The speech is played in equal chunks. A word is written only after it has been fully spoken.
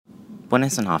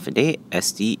Buenas and Hafide,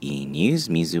 SDE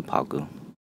News-miyu på'go.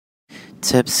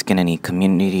 Tips ginani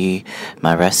community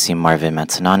maresi marvin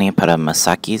matanani para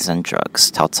masakis and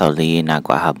drugs. Tautali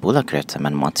nagwahabula kreta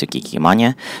man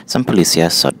montukikimanya some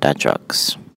policia soda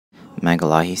drugs.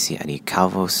 Magalahi si adi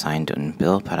Calvo signed un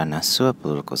bill para nasua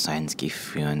political science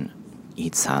gifun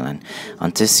itsalan.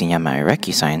 Antes sinya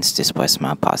maireki science después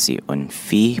mapasi un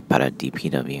fee para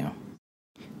DPW.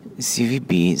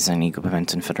 CVB zani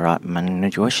governmentin federal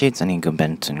man-negotiate zani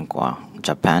governmentin kwa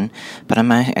Japan para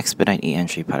ma-expedite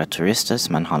e-entry para turistas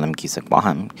manhalam giza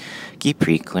Guam ki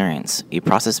pre-clearance.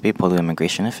 I-process by polo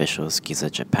immigration officials giza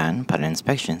Japan para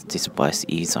inspections después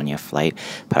i-zonia flight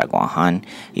para Guahan.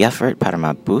 I-effort para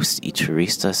ma-boost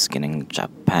i-turistas ginning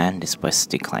Japan después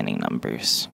declining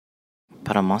numbers.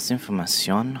 Para más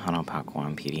información,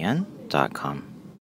 hanapagwampdn.com.